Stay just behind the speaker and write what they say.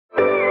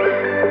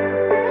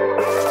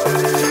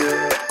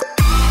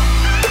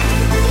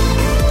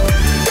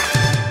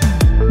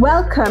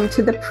Welcome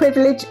to the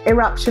Privilege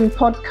Eruption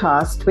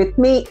podcast with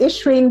me,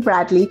 Ishreen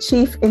Bradley,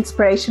 Chief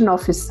Inspiration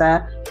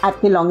Officer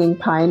at Belonging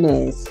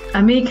Pioneers.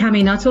 And me,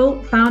 Cami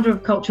Nuttall, founder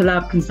of Culture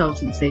Lab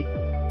Consultancy.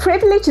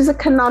 Privilege is a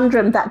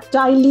conundrum that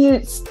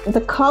dilutes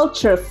the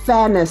culture of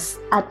fairness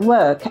at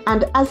work.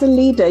 And as a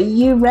leader,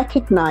 you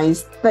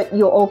recognize that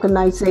your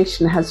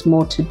organization has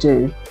more to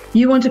do.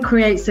 You want to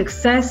create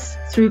success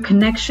through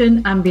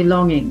connection and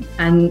belonging,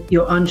 and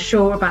you're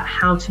unsure about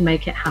how to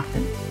make it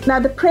happen. Now,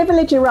 the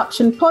Privilege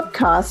Eruption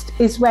podcast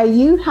is where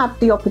you have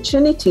the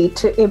opportunity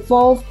to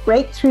evolve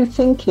breakthrough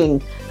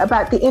thinking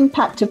about the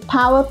impact of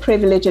power,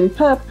 privilege, and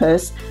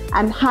purpose,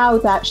 and how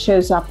that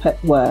shows up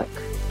at work.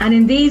 And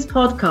in these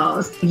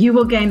podcasts, you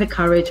will gain the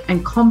courage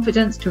and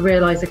confidence to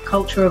realize a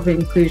culture of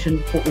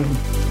inclusion for all.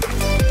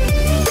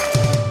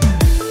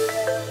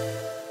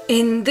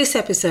 In this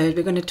episode,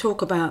 we're going to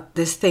talk about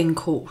this thing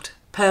called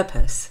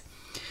purpose.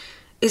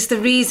 It's the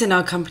reason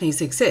our companies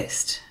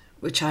exist,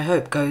 which I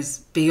hope goes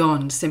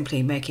beyond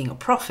simply making a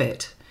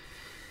profit.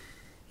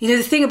 You know,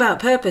 the thing about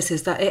purpose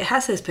is that it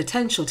has this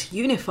potential to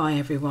unify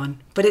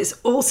everyone, but it's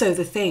also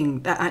the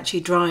thing that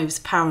actually drives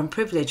power and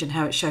privilege and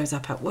how it shows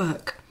up at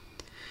work.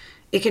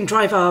 It can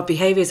drive our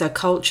behaviours, our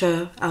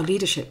culture, our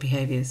leadership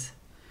behaviours.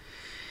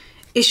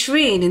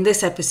 Ishreen, in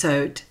this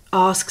episode,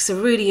 asks a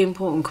really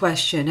important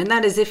question, and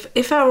that is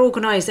if our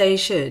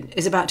organisation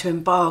is about to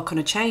embark on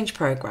a change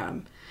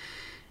programme,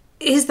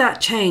 is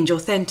that change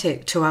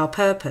authentic to our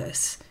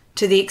purpose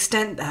to the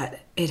extent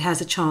that it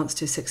has a chance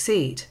to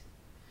succeed?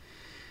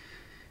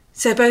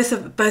 So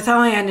both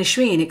I and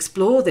Ishreen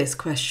explore this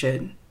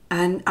question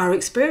and our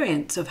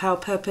experience of how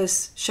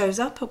purpose shows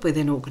up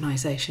within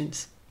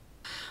organisations.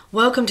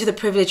 Welcome to the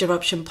Privilege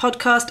Eruption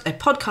podcast, a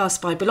podcast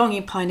by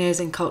Belonging Pioneers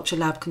and Culture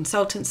Lab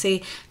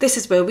Consultancy. This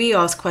is where we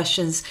ask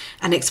questions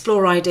and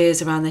explore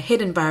ideas around the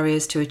hidden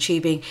barriers to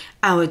achieving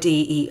our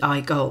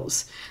DEI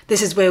goals.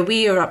 This is where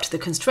we are up to the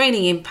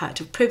constraining impact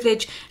of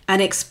privilege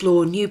and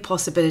explore new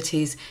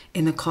possibilities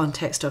in the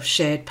context of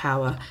shared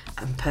power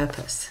and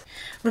purpose.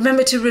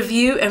 Remember to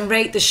review and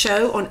rate the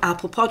show on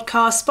Apple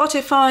Podcasts,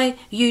 Spotify,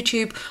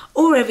 YouTube,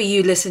 or wherever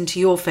you listen to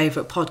your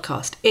favourite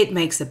podcast. It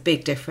makes a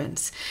big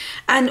difference.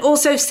 And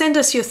also send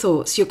us your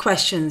thoughts, your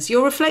questions,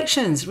 your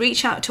reflections.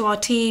 Reach out to our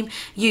team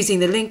using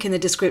the link in the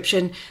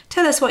description.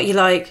 Tell us what you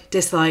like,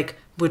 dislike,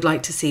 would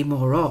like to see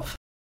more of.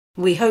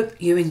 We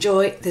hope you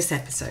enjoy this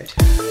episode.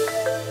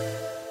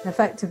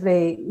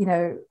 Effectively,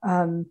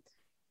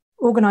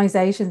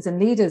 organizations and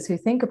leaders who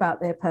think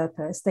about their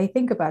purpose, they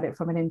think about it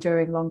from an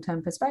enduring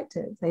long-term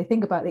perspective. They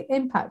think about the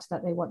impact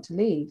that they want to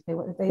leave. They've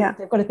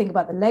got to think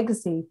about the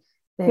legacy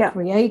they're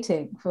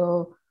creating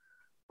for,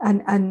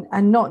 and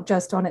not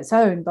just on its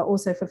own, but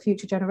also for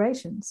future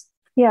generations.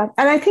 Yeah,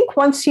 and I think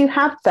once you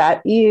have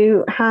that,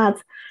 you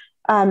have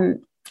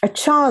a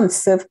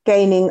chance of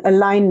gaining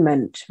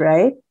alignment,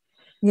 right?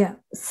 Yeah.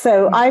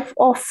 So I've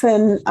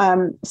often,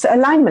 so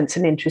alignment's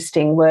an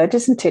interesting word,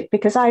 isn't it?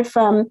 Because I've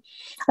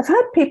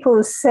heard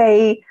people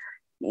say,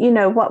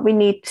 what we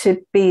need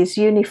to be is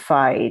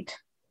unified.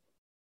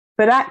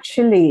 But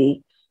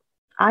actually,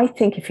 I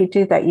think if you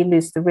do that, you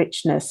lose the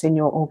richness in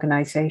your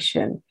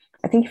organization.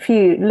 I think if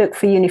you look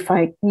for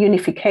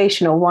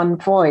unification or one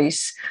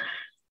voice,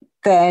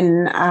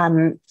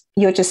 then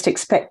you're just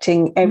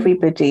expecting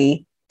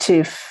everybody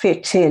to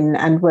fit in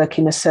and work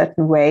in a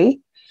certain way.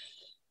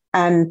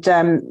 And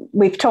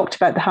we've talked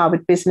about the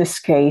Harvard Business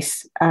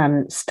Case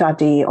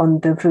study on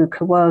the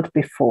VUCA world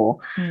before,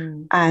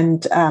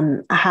 and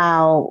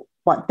how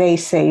what they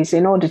say is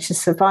in order to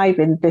survive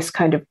in this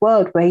kind of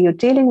world where you're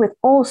dealing with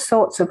all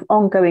sorts of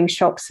ongoing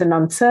shocks and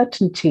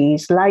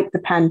uncertainties, like the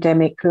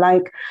pandemic,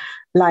 like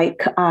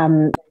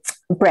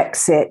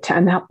Brexit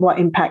and what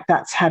impact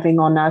that's having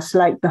on us,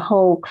 like the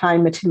whole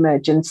climate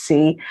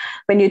emergency.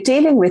 When you're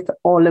dealing with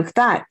all of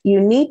that, you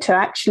need to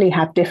actually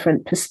have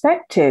different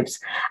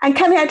perspectives. And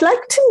Cami, I'd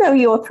like to know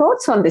your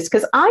thoughts on this,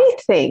 because I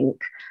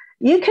think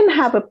you can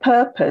have a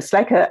purpose,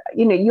 like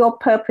your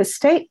purpose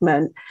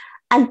statement,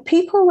 and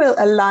people will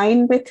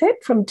align with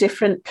it from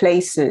different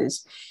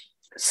places.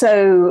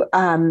 So,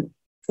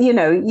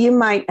 you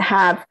might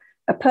have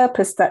a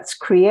purpose that's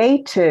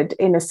created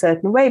in a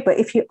certain way. But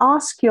if you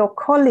ask your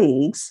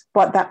colleagues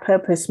what that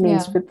purpose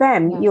means for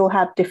them, you'll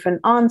have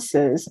different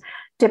answers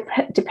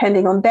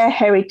depending on their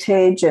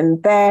heritage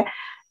and their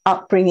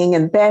upbringing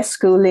and their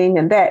schooling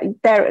and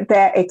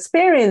their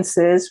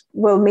experiences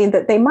will mean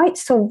that they might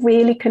still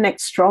really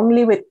connect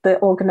strongly with the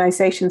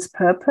organization's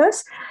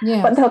purpose,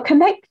 but they'll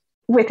connect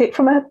with it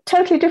from a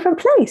totally different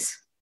place.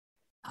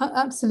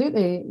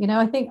 Absolutely.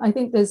 I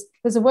think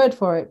there's a word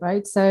for it,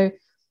 right? So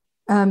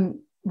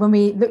when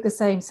we look the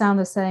same, sound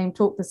the same,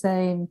 talk the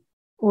same,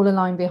 all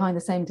aligned behind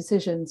the same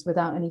decisions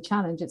without any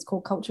challenge, it's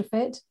called culture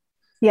fit.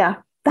 Yeah,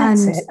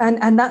 that's it.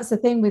 And that's the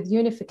thing with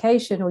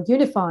unification or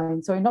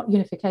unifying, sorry, not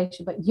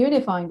unification, but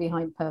unifying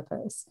behind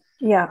purpose.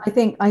 Yeah. I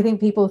think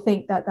people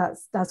think that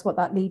that's what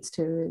that leads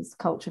to is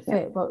culture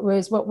fit. But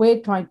whereas what we're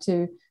trying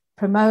to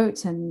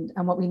promote and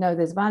what we know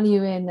there's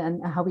value in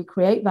and how we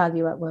create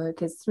value at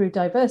work is through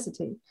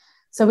diversity.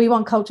 So we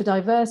want culture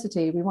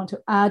diversity. We want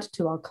to add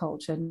to our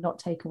culture, not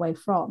take away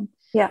from.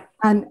 Yeah.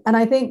 And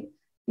I think,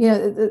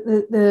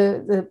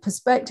 the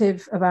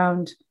perspective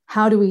around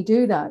how do we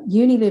do that?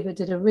 Unilever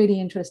did a really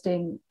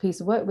interesting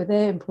piece of work with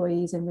their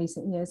employees in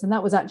recent years. And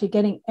that was actually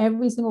getting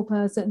every single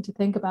person to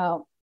think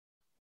about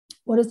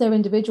what is their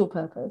individual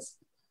purpose,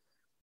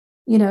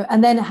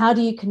 and then how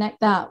do you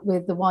connect that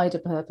with the wider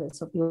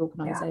purpose of the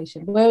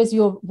organization? Yeah.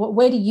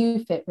 Where do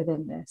you fit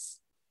within this?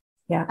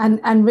 Yeah.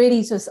 And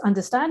really just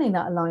understanding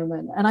that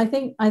alignment. And I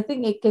think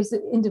it gives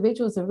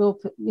individuals a real,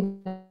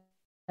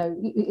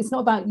 it's not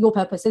about your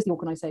purpose is the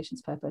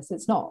organization's purpose.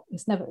 It's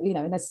never,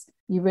 unless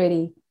you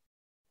really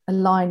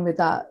align with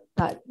that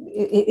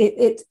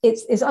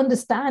it's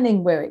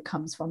understanding where it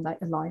comes from, that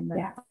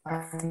alignment.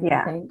 I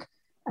think,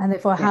 and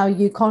therefore how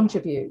you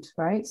contribute,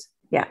 right?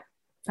 Yeah,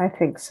 I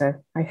think so.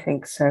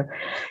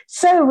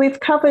 So we've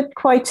covered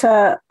quite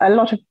a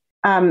lot of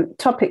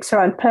topics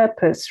around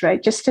purpose,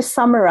 right? Just to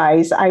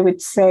summarize, I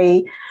would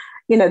say,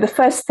 the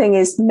first thing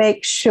is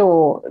make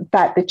sure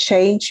that the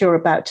change you're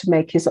about to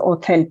make is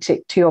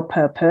authentic to your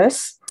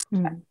purpose.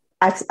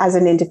 As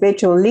an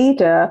individual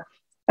leader,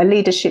 a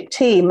leadership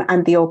team,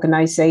 and the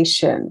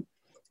organization.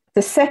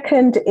 The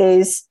second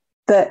is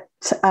that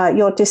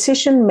your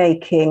decision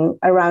making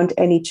around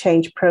any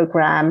change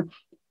program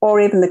or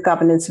even the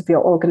governance of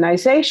your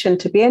organization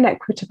to be an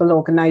equitable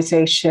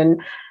organization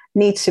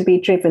needs to be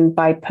driven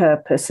by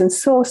purpose and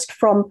sourced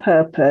from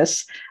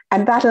purpose.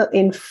 And that'll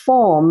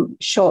inform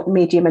short,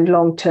 medium, and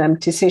long-term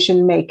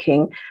decision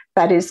making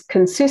that is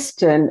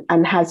consistent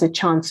and has a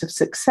chance of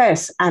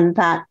success, and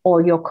that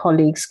all your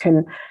colleagues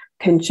can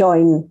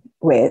join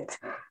with.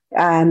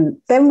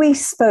 Then we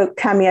spoke,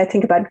 Cami, I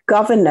think, about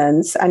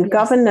governance, and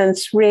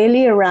governance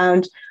really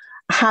around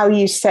how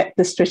you set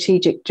the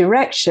strategic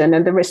direction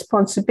and the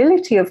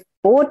responsibility of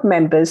board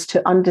members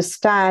to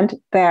understand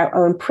their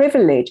own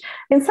privilege.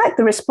 In fact,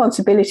 the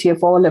responsibility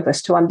of all of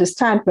us to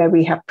understand where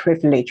we have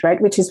privilege, right?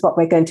 Which is what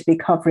we're going to be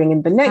covering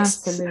in the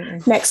next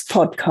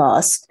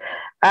podcast,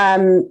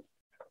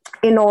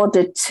 in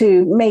order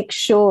to make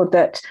sure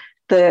that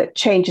the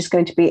change is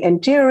going to be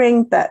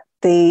enduring, that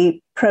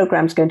the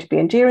program is going to be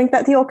enduring,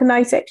 that the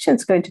organization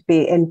is going to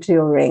be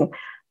enduring,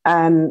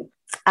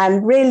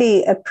 and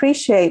really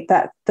appreciate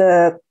that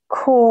the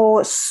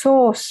core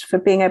source for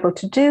being able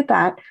to do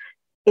that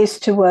is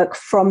to work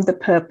from the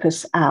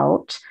purpose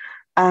out.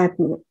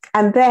 And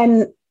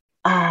then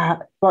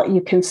what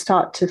you can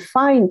start to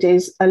find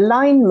is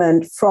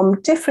alignment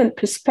from different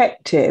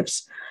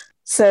perspectives.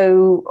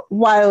 So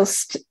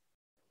whilst,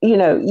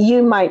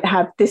 you might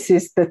have, this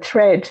is the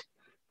thread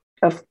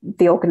of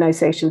the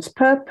organization's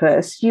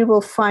purpose, you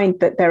will find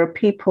that there are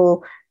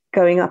people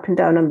going up and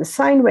down on the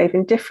sine wave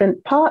in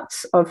different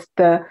parts of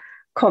the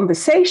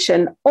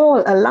conversation,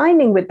 all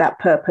aligning with that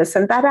purpose.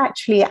 And that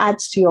actually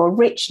adds to your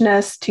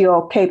richness, to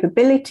your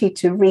capability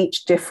to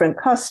reach different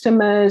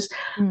customers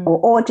or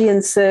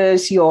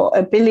audiences, your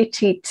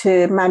ability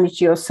to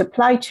manage your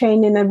supply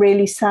chain in a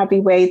really savvy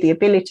way, the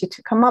ability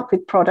to come up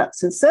with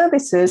products and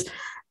services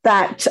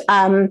that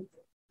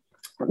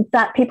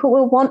that people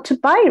will want to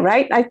buy,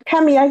 right?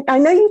 Cami, I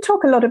know you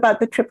talk a lot about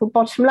the triple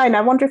bottom line.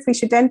 I wonder if we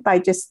should end by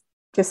just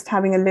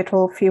having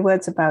a few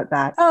words about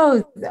that.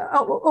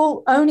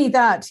 Only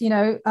that,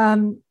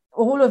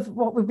 all of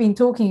what we've been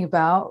talking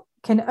about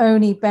can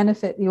only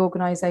benefit the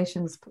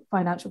organization's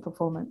financial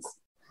performance.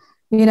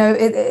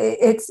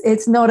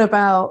 It's not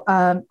about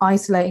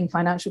isolating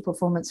financial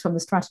performance from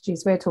the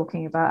strategies we're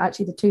talking about.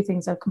 Actually, the two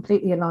things are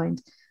completely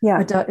aligned.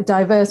 Yeah. A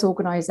diverse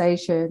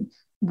organization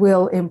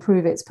will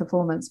improve its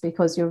performance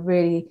because you're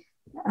really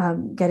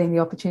getting the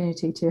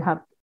opportunity to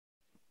have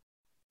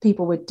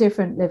people with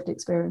different lived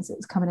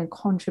experiences come in and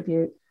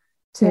contribute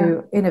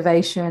to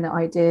innovation,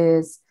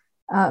 ideas,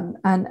 and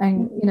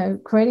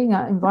creating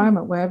that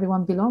environment where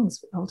everyone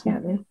belongs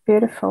ultimately. Yeah.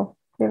 Beautiful.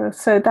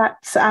 So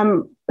that's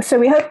so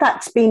we hope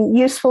that's been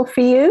useful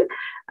for you.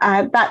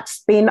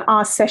 That's been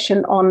our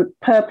session on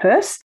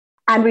purpose.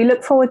 And we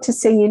look forward to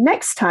seeing you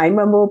next time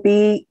when we'll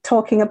be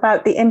talking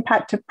about the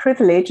impact of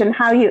privilege and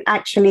how you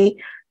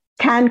actually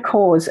can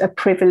cause a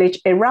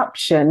privilege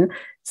eruption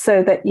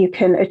so that you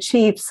can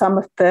achieve some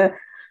of the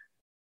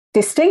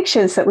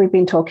distinctions that we've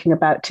been talking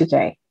about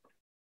today.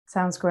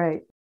 Sounds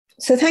great.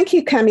 So thank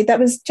you, Cami. That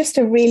was just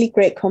a really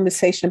great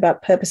conversation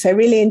about purpose. I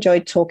really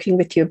enjoyed talking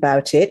with you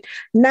about it.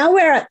 Now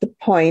we're at the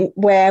point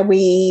where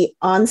we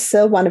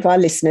answer one of our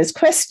listeners'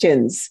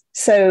 questions.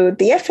 So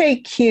the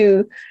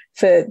FAQ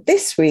for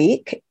this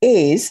week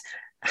is,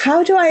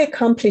 how do I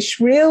accomplish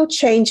real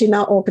change in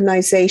our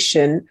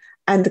organization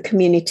and the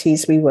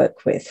communities we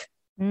work with?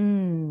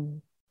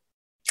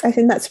 I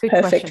think that's a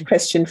perfect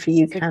question for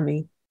you,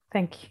 Cami.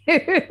 Thank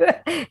you.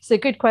 It's a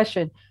good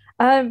question.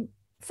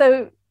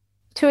 So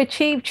to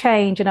achieve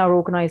change in our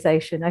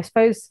organization, I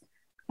suppose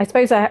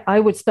I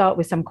would start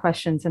with some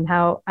questions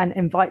and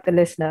invite the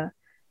listener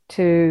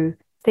to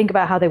think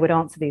about how they would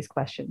answer these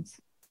questions.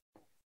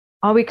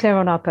 Are we clear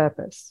on our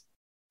purpose?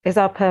 Is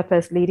our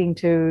purpose leading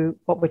to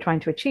what we're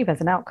trying to achieve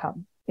as an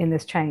outcome in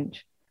this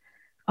change?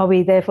 Are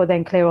we therefore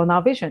then clear on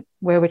our vision,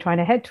 where we're trying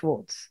to head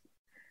towards?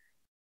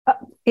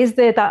 is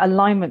there that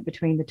alignment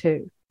between the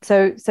two?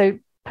 So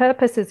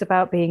purpose is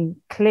about being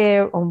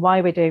clear on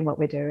why we're doing what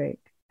we're doing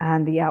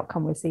and the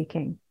outcome we're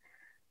seeking,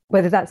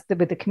 whether that's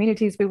with the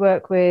communities we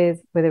work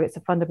with, whether it's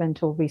a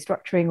fundamental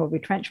restructuring or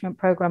retrenchment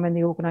program in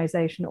the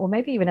organization, or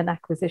maybe even an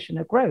acquisition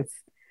or growth.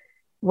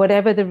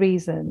 Whatever the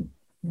reason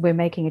we're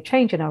making a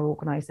change in our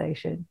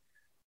organization,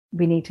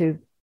 we need to,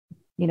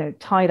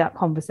 tie that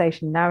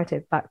conversation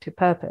narrative back to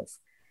purpose.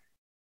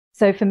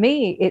 So for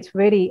me, it's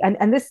really,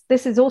 and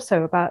this is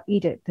also about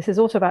EDIP. This is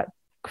also about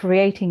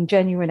creating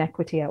genuine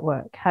equity at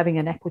work, having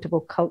an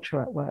equitable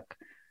culture at work.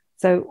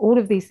 So all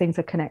of these things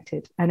are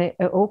connected, and it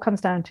all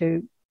comes down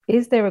to,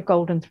 is there a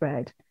golden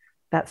thread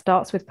that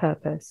starts with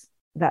purpose,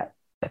 that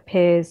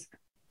appears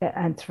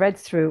and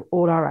threads through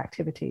all our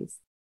activities,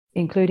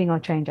 including our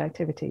change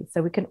activities?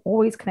 So we can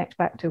always connect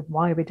back to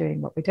why we're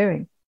doing what we're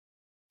doing.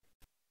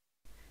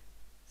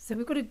 So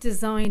we've got to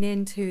design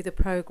into the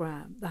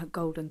program that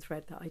golden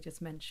thread that I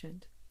just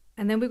mentioned.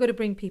 And then we've got to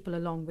bring people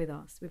along with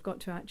us. We've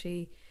got to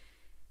actually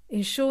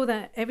ensure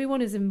that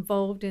everyone is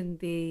involved in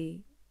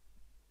the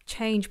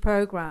change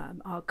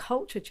program, our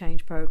culture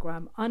change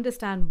program,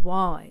 understand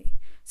why.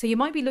 So you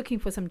might be looking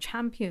for some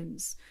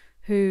champions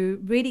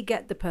who really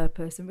get the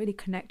purpose and really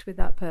connect with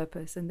that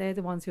purpose. And they're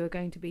the ones who are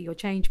going to be your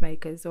change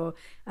makers, or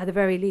at the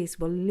very least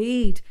will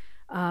lead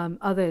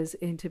others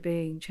into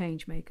being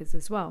change makers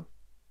as well.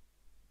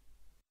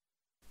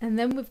 And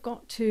then we've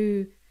got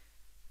to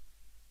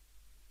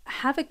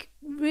have a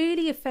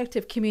really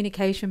effective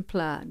communication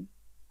plan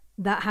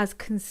that has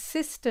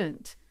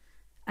consistent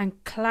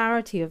and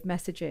clarity of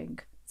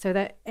messaging so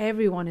that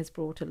everyone is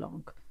brought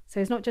along. So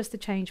it's not just the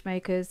change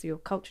makers, your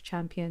culture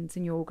champions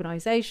in your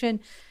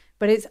organization,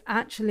 but it's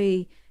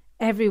actually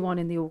everyone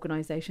in the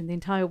organization, the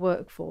entire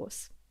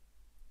workforce.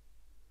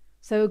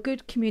 So a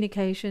good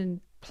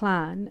communication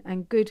plan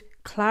and good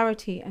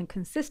clarity and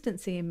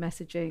consistency in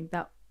messaging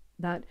that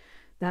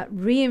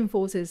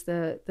reinforces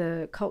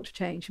the culture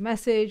change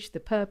message, the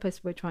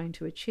purpose we're trying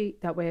to achieve,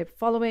 that we're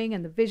following,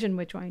 and the vision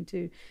we're trying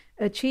to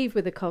achieve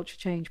with the culture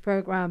change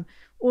program.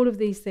 All of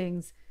these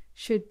things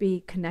should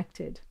be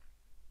connected.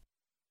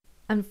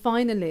 And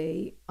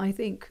finally, I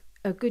think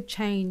a good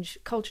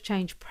culture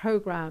change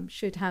program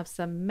should have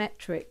some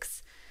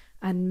metrics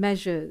and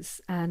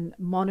measures and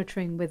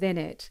monitoring within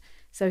it.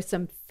 So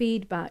some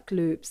feedback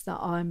loops that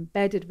are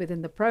embedded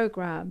within the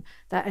program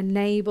that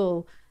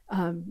enable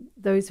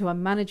those who are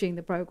managing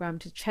the program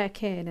to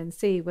check in and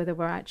see whether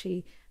we're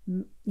actually,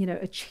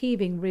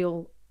 achieving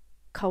real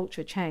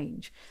culture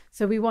change.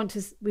 So we want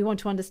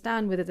to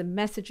understand whether the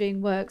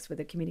messaging works,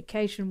 whether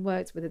communication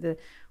works, whether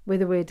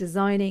we're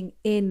designing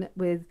in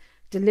with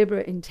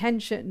deliberate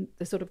intention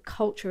the sort of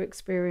culture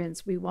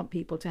experience we want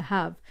people to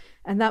have.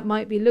 And that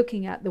might be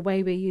looking at the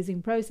way we're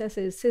using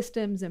processes,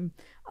 systems, and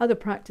other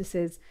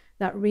practices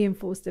that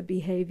reinforce the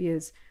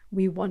behaviors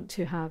we want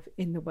to have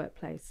in the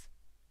workplace.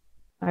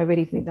 I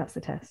really think that's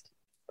the test.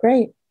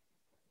 Great.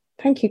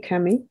 Thank you,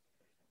 Cami.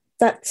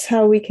 That's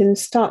how we can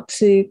start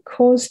to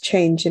cause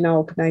change in our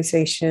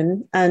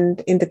organization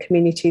and in the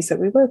communities that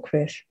we work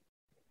with.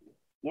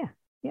 Yeah,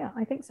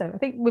 I think so. I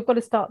think we've got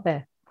to start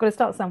there. We've got to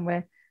start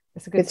somewhere.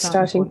 It's a good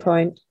starting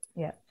point.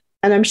 Yeah.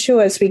 And I'm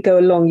sure as we go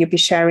along, you'll be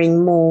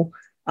sharing more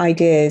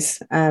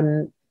ideas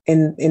in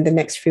the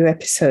next few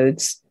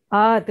episodes.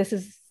 This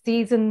is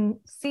season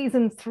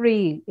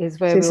 3 is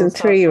where season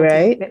 3,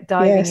 right?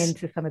 Diving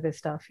into some of this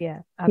stuff.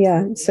 Yeah.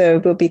 Absolutely. Yeah. So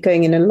we'll be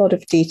going in a lot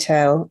of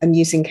detail and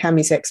using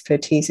Cami's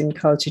expertise in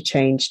culture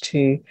change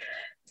to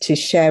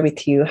share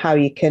with you how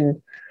you can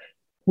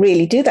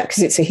really do that,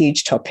 because it's a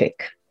huge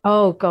topic.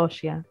 Oh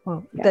gosh, yeah.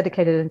 Well,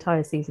 dedicated an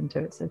entire season to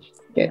it. So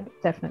yeah,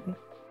 definitely.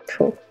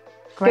 Cool.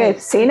 Great.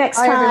 Good. See you next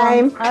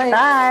time.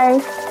 Bye.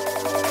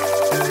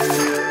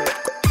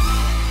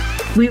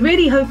 We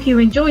really hope you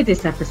enjoyed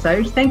this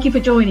episode. Thank you for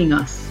joining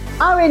us.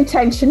 Our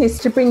intention is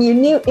to bring you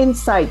new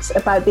insights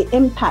about the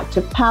impact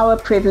of power,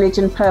 privilege,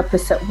 and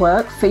purpose at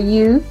work for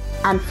you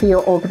and for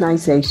your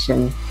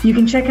organization. You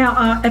can check out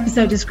our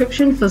episode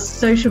description for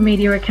social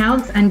media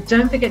accounts, and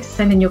don't forget to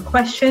send in your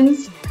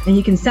questions, and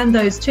you can send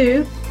those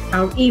to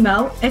our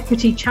email,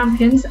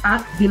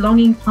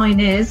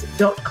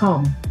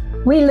 equitychampions@belongingpioneers.com.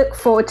 We look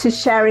forward to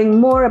sharing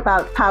more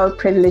about power,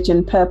 privilege,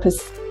 and purpose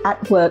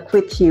at work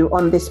with you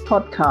on this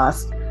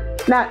podcast.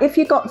 Now, if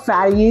you got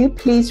value,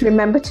 please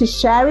remember to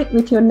share it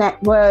with your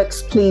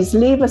networks. Please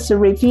leave us a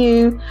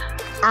review.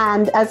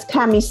 And as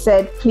Cami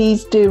said,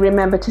 please do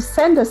remember to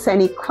send us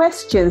any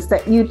questions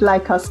that you'd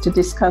like us to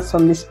discuss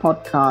on this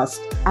podcast.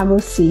 And we'll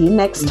see you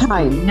next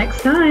time.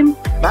 Next time.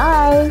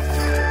 Bye.